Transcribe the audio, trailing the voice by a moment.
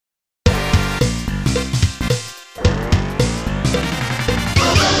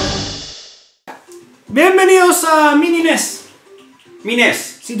Bienvenidos a Mini NES. Mi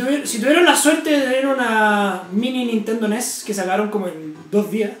NES. Si tuvieron la suerte de tener una mini Nintendo NES que sacaron como en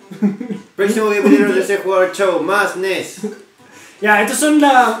 2 días. Próximo bienvenido al Tercer Jugador Show, más NES. Ya, estos son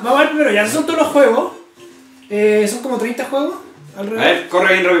Vamos a ver primero, ya, estos son todos los juegos. Son como 30 juegos. A ver,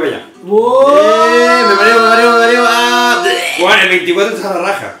 corre bien rápido para allá. ¡Wow! Me mareo. ¡Ah! Bueno, el 24 está a la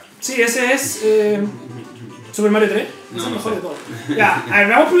raja. Sí, ese es Super Mario 3. No, es el no mejor sé. de todos. Ya, a ver,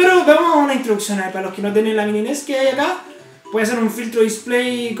 vamos a una introducción a ver, para los que no tienen la mini NES que hay acá. Puede ser un filtro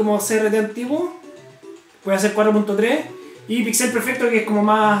display como CRT antiguo. Puede ser 4.3. Y pixel perfecto, que es como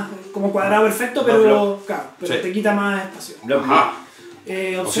más como cuadrado perfecto, pero, claro, pero Sí. te quita más espacio. Ajá.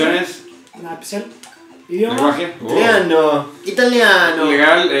 Opciones. Nada especial. Idioma. Lenguaje. Italiano.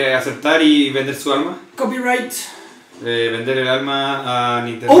 Legal, aceptar y vender su alma. Copyright. Vender el alma a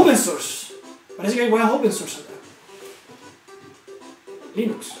Nintendo. Open source. Parece que hay weas open source acá.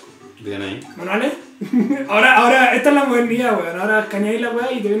 Linux. Bien ahí. ¿Manuales? ahora, esta es la modernidad, weón. Ahora escaneáis la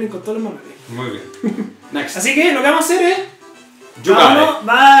wea y te vienen con todos los manuales. Muy bien. Next. Así que lo que vamos a hacer es. Jugar. Cada uno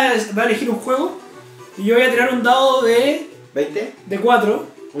va a elegir un juego. Y yo voy a tirar un dado de ¿20? 4.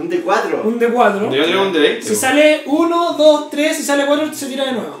 Un D4. Un de 4. Yo tengo un de 20. Si sale 1, 2, 3, si sale 4, se tira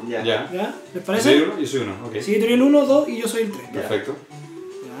de nuevo. Ya. Ya. ¿Ya? ¿Les Yo parece? soy uno, yo soy uno. Ok. Sí, tú eres el 1, 2 y yo soy el 3. Ya. Perfecto.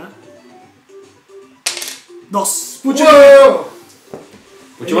 Ya. 2. Pucho. ¡Wow!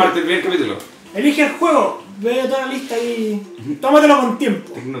 Mucho más el primer capítulo. Elige el juego. Ve toda la lista y. Tómatelo con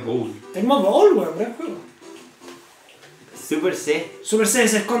tiempo. Tecnopool. Tengo Ball, weón, gran juego. Super C. Super C,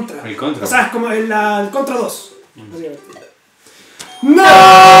 ese es Contra. El Contra. O sea, es como el Contra 2. Básicamente. ¡No!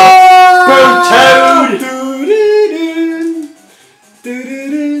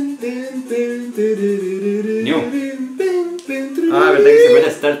 Ah, verdad que se puede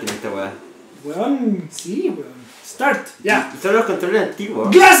start en esta weá. Weón, sí, weón. Start, ya. Son los controles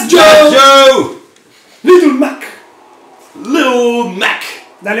antiguos. Glass Yo. Joe! Little Mac. Little Mac.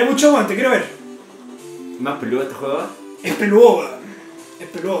 Dale mucho aguante, quiero ver. Más peludo este juego. Es peludo, weón. Es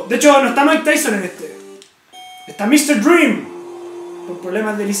peludo. De hecho, no está Mike Tyson en este. Está Mr. Dream. Por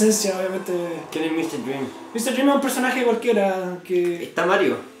problemas de licencia, obviamente. ¿Quién es Mr. Dream? Mr. Dream es un personaje cualquiera que... Está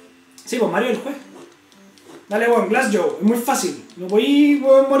Mario. Sí, pues Mario es el juez. Dale, weón, Glass Joe. Es muy fácil. No podéis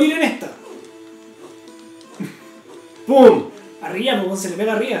morir en esta. ¡Pum! Arriba, pues se le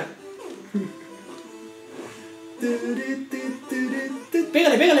pega arriba.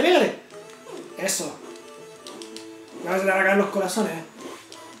 Pégale. Eso. Vamos a atacar los corazones.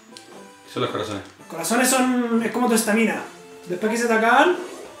 Son los corazones. Los corazones son... es como tu estamina. Después que se atacan...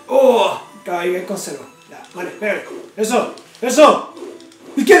 ¡Oh! Caballo con 0. Ya, vale, pégale. Eso.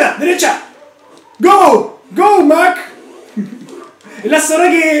 Izquierda, derecha. ¡Go! ¡Go, Mac! Es la zona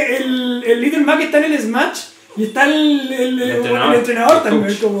que el Little Mac está en el Smash y está el entrenador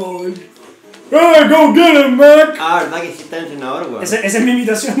también, coach. como... ¡Hey, go get him, Mac! Ah, verdad que sí está el entrenador, weón. Esa es mi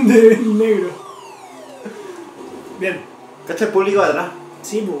imitación del negro. Bien. ¿Cacha el público de atrás?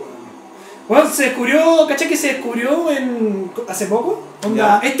 Sí, pues. Bueno, se descubrió, ¿cachai que se descubrió hace poco?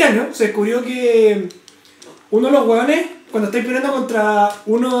 Onda, este año se descubrió que uno de los hueones, cuando estáis peleando contra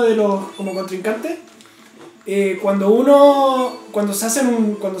uno de los como contrincantes, cuando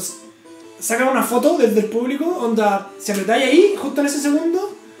sacan una foto desde el público, onda, si apretáis ahí, justo en ese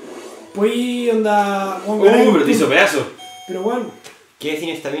segundo, pues onda... Pero te hizo pedazo. Pero bueno, ¿Qué es sin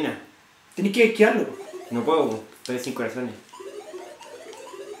estamina? tenéis que esquivarlo. No puedo, weón. Estoy sin corazones.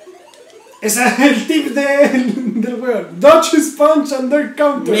 Ese es el tip del hueón. Dodge his punch under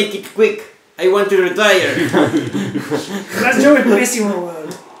counter. Make it quick. I want to retire. Glass Joe es pésimo, weón.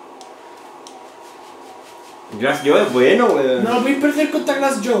 Glass Joe es bueno, weón. No lo podéis perder contra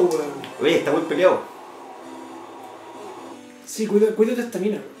Glass Joe, weón. Oye, está muy peleado. Sí, cuida tu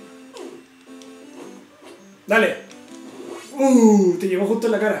estamina, weón. Dale. Te llegó justo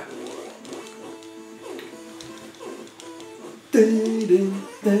en la cara.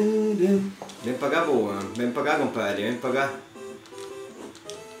 Ven para acá, po, weón. Ven para acá, compadre. Ven para acá.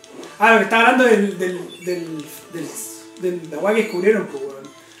 Ah, lo que estaba hablando de la weá que descubrieron, pues, weón.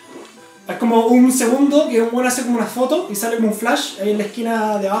 Es como un segundo que un weón hace como una foto y sale como un flash ahí en la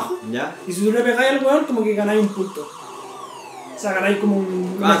esquina de abajo. ¿Ya? Y si tú le pegáis al weón, como que ganáis un punto. O sea, ganáis como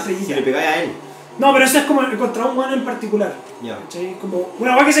una Ah, si estrellita. le pegáis a él. No, pero eso es como contra un weón en particular. Ya. ¿Cachai? Como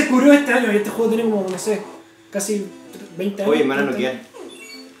una weá que se descubrió este año y este juego tiene como, no sé, casi 20 años. Oye, me van a 30 noquear. años.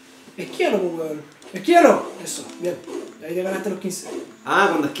 Esquíalo, pues, weón. Esquíalo. Eso, bien. Ahí te ganaste los 15. Ah,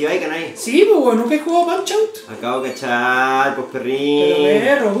 cuando esquiváis ganáis. Sí, pues, weón. ¿Nunca he jugado Punch Out? Acabo de cachar, pues perrín. Pero,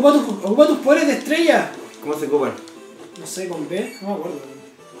 perro, ocupa tus poderes de estrella. ¿Cómo se ocupan? No sé, con B. No me acuerdo, weón.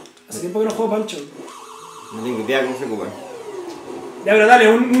 Hace tiempo que no juego Punch Out. No tengo idea cómo se ocupan. Ya, pero dale,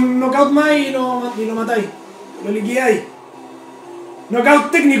 un knockout más y lo matáis. Lo liquidáis.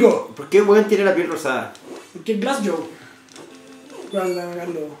 Knockout técnico. ¿Por qué weón tiene la piel rosada? Porque es Glass Joe.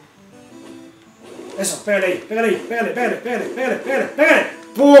 Eso, pégale ahí, pégale.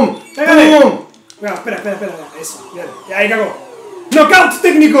 ¡Pum! Pégale. ¡Pum! Bueno, espera. Eso, bien. Ya, ahí cagó. ¡Knockout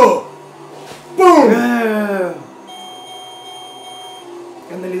técnico! ¡Pum!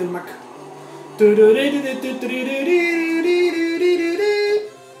 Grande Little Mac.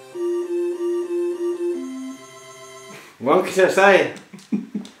 Weón que se lo sabe.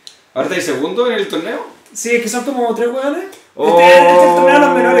 ¿Ahora estáis segundo en el torneo? Sí, es que son como 3 hueones. Oh, Este es el torneo de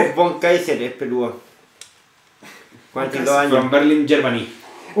los menores. Von Kaiser es peludo. 42 años. From Berlin, Germany.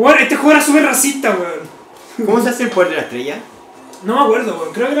 Bueno, este juego era súper racista, weón. ¿Cómo se hace el poder de la estrella? No me acuerdo,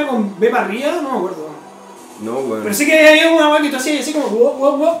 weón. Creo que era con B para arriba, no me acuerdo. No, weón. Pero sí que había una weón que tú hacías así como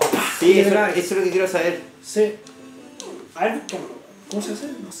wow. Sí, eso es lo que quiero saber. Sí. A ver, ¿cómo se hace?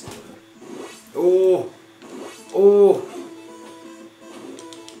 No sé. Oh.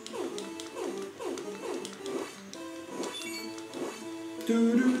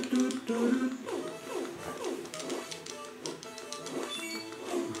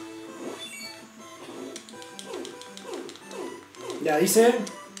 Ya dice.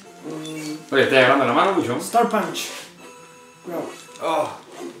 Oye, ¿estás agarrando la mano mucho? Star Punch. Cuidado. Oh.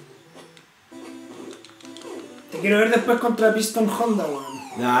 Te quiero ver después contra Piston Honda, weón.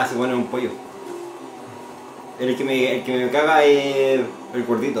 Nah, se pone un pollo. El que me caga es el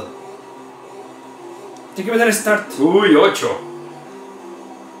gordito. Tienes que meter Start. Uy, 8.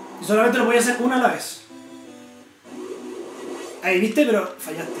 Y solamente lo podías hacer una a la vez. Ahí, ¿viste? Pero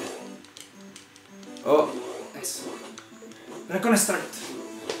fallaste. Oh. Eso. Pero es con Start.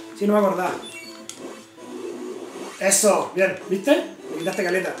 Si no me acordaba. Eso, bien, ¿viste? Le quitaste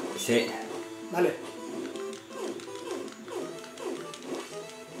caleta. Sí. Dale.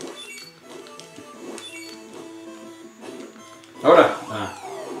 Ahora.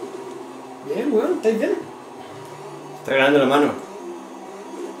 Bien, weón, ¿estáis bien? Está ganando la mano.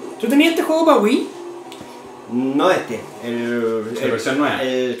 ¿Tú tenías este juego para Wii? No este. La versión nueva.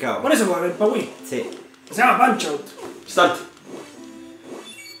 El clavo. Por eso, pues, para Wii. Sí. Se llama Punch Out. Start.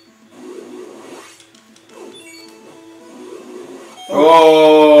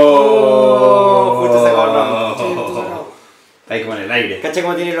 Oh, justo sacado el rojo. Sí, justo sacado. Está ahí como en el aire. Cacha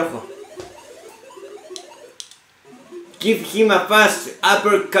cómo tiene el ojo. Give him a fast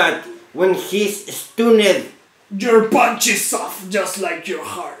uppercut when he's stunned. Your punch is soft, just like your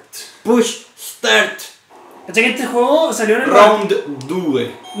heart. Push start. ¿Cachai que este juego salió en el Round 2.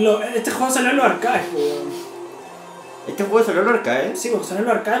 Este juego salió en los arcades, weón. Este juego salió en el arcade. Sí, porque salió en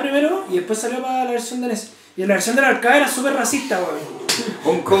los arcades primero y después salió para la versión de NES. Y en la versión del arcade era súper racista, weón.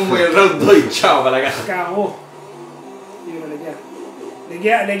 Un combo y el round 2 y chao para la casa. Cagó. Y pero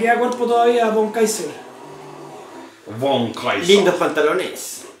le queda cuerpo todavía a Von Kaiser. Von Kaiser. Lindos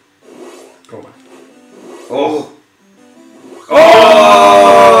pantalones. ¿Cómo? ¡Oh!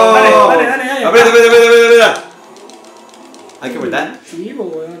 ¡Oh! Dale. Aprieta. Hay que apretar. Sí, pues,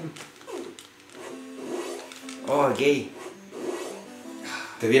 weón. Oh, gay.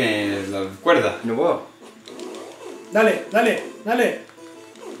 Te tiene la cuerda. No puedo. Dale.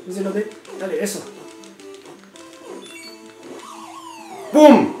 No sé, dale, eso.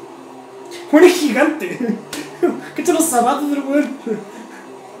 ¡Pum! Weón es gigante. ¿Cachai los zapatos del weón?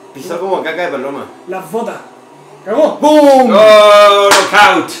 Pisó como caca de paloma. Las botas. ¡Cagó! ¡Pum! ¡Oh!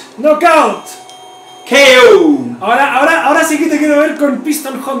 ¡Knockout! ¡Knockout! ¡KO! Ahora sí que te quiero ver con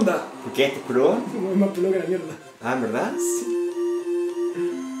Piston Honda. ¿Por qué este es pro? Es más peludo que la mierda. Ah, ¿en verdad?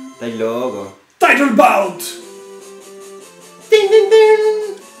 Estáis loco. Title Bout. ¡Tin, tin, tin!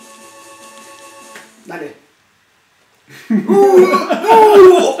 Dale.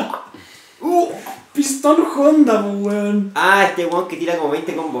 Piston Honda, pues, weón. Ah, este weón que tira como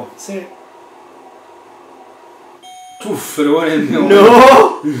 20 combos. Sí. Uf, pero bueno, el mío.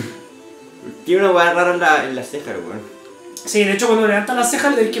 ¡No! Tiene una weá rara en la ceja, weón. Sí, de hecho cuando levantas las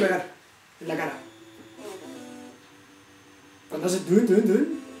cejas le tenés que pegar. En la cara. Cuando hace...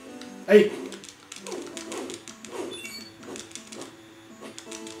 Ahí.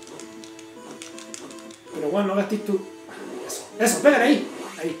 Pero bueno, no gastes tú. Eso, pégale ahí.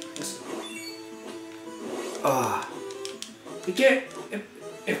 Ahí, eso. Ah. Hay que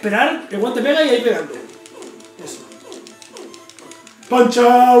esperar, el guante pega y ahí pegante. Eso. Punch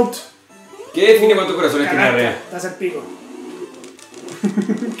out. ¿Qué define cuántos corazones tiene la rea? Te hace el pico.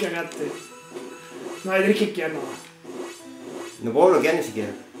 Cagaste. No, ahí tenés que esquiar nomás. No puedo bloquear ni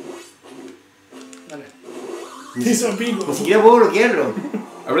siquiera. Dale. Te hizo pico. Ni siquiera puedo bloquearlo.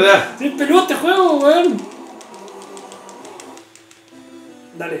 ¡Aprieta! Sí, es peludo este juego, weón.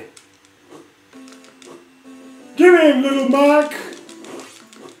 Dale. Give him, little Mac.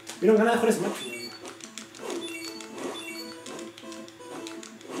 Vieron ganas de jugar Smash.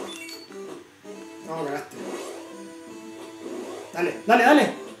 No, cagaste. Dale, dale,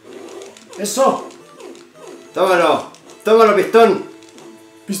 dale. Eso. Tómalo. Tómalo, pistón.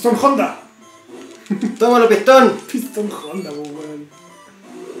 Pistón Honda. Tómalo, pistón. Pistón Honda, weón.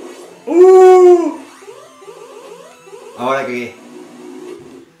 Ahora que...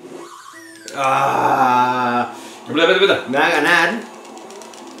 Ah, Espera. me va a ganar.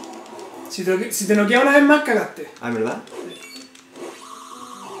 Si te noquea una vez más, cagaste. Ah, ¿verdad?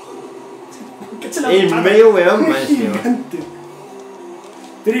 Cacha la El patada. medio weón, más Es encima. gigante.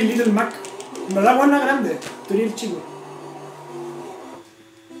 Tú eres el Little Mac. En verdad, weón, no es grande. Tú eres el chico.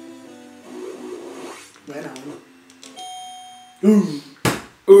 Buena, bueno.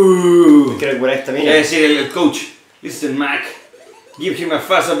 Quiero curar esta ¿Qué mina. decir el coach? Listen, Mac. Give him a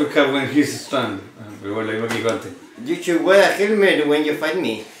fast uppercut when he's stunned. Pero bueno, lo mismo que dijo antes. You should wear a helmet when you fight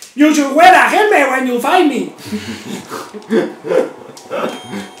me. You should wear a helmet when you find me.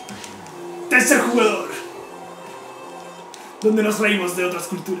 Tercer jugador. Donde nos reímos de otras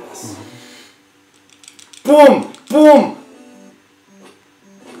culturas. ¡Pum! ¡Pum!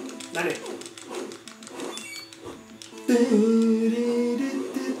 Dale.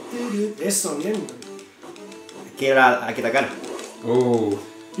 Eso, bien. Hay que atacar. Oh.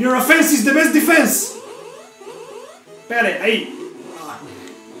 Your offense is the best defense. Pégale, ahí. Ah.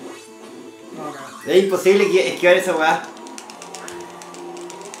 No, cagaste. Es imposible esquivar esa weá.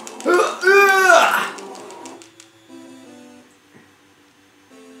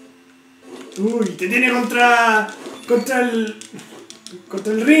 Uy, te tiene contra el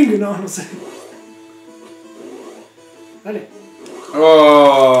ring, no sé. Dale.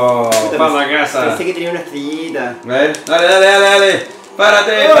 Oh. Para la casa. Pensé que tenía una estrellita. A ver. Dale.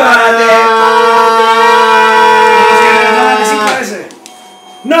 Párate. Dale 5 veces.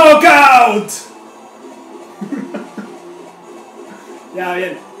 Knockout. Ya,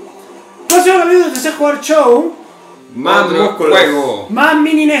 bien. Próximo capítulo de Tercer Jugador Show. Más Otro músculo. juego. Más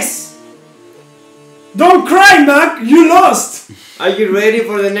mini NES. Don't cry, Mac, you lost. Are you ready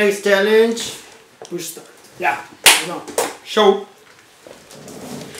for the next challenge? Push start. Ya, no. Show.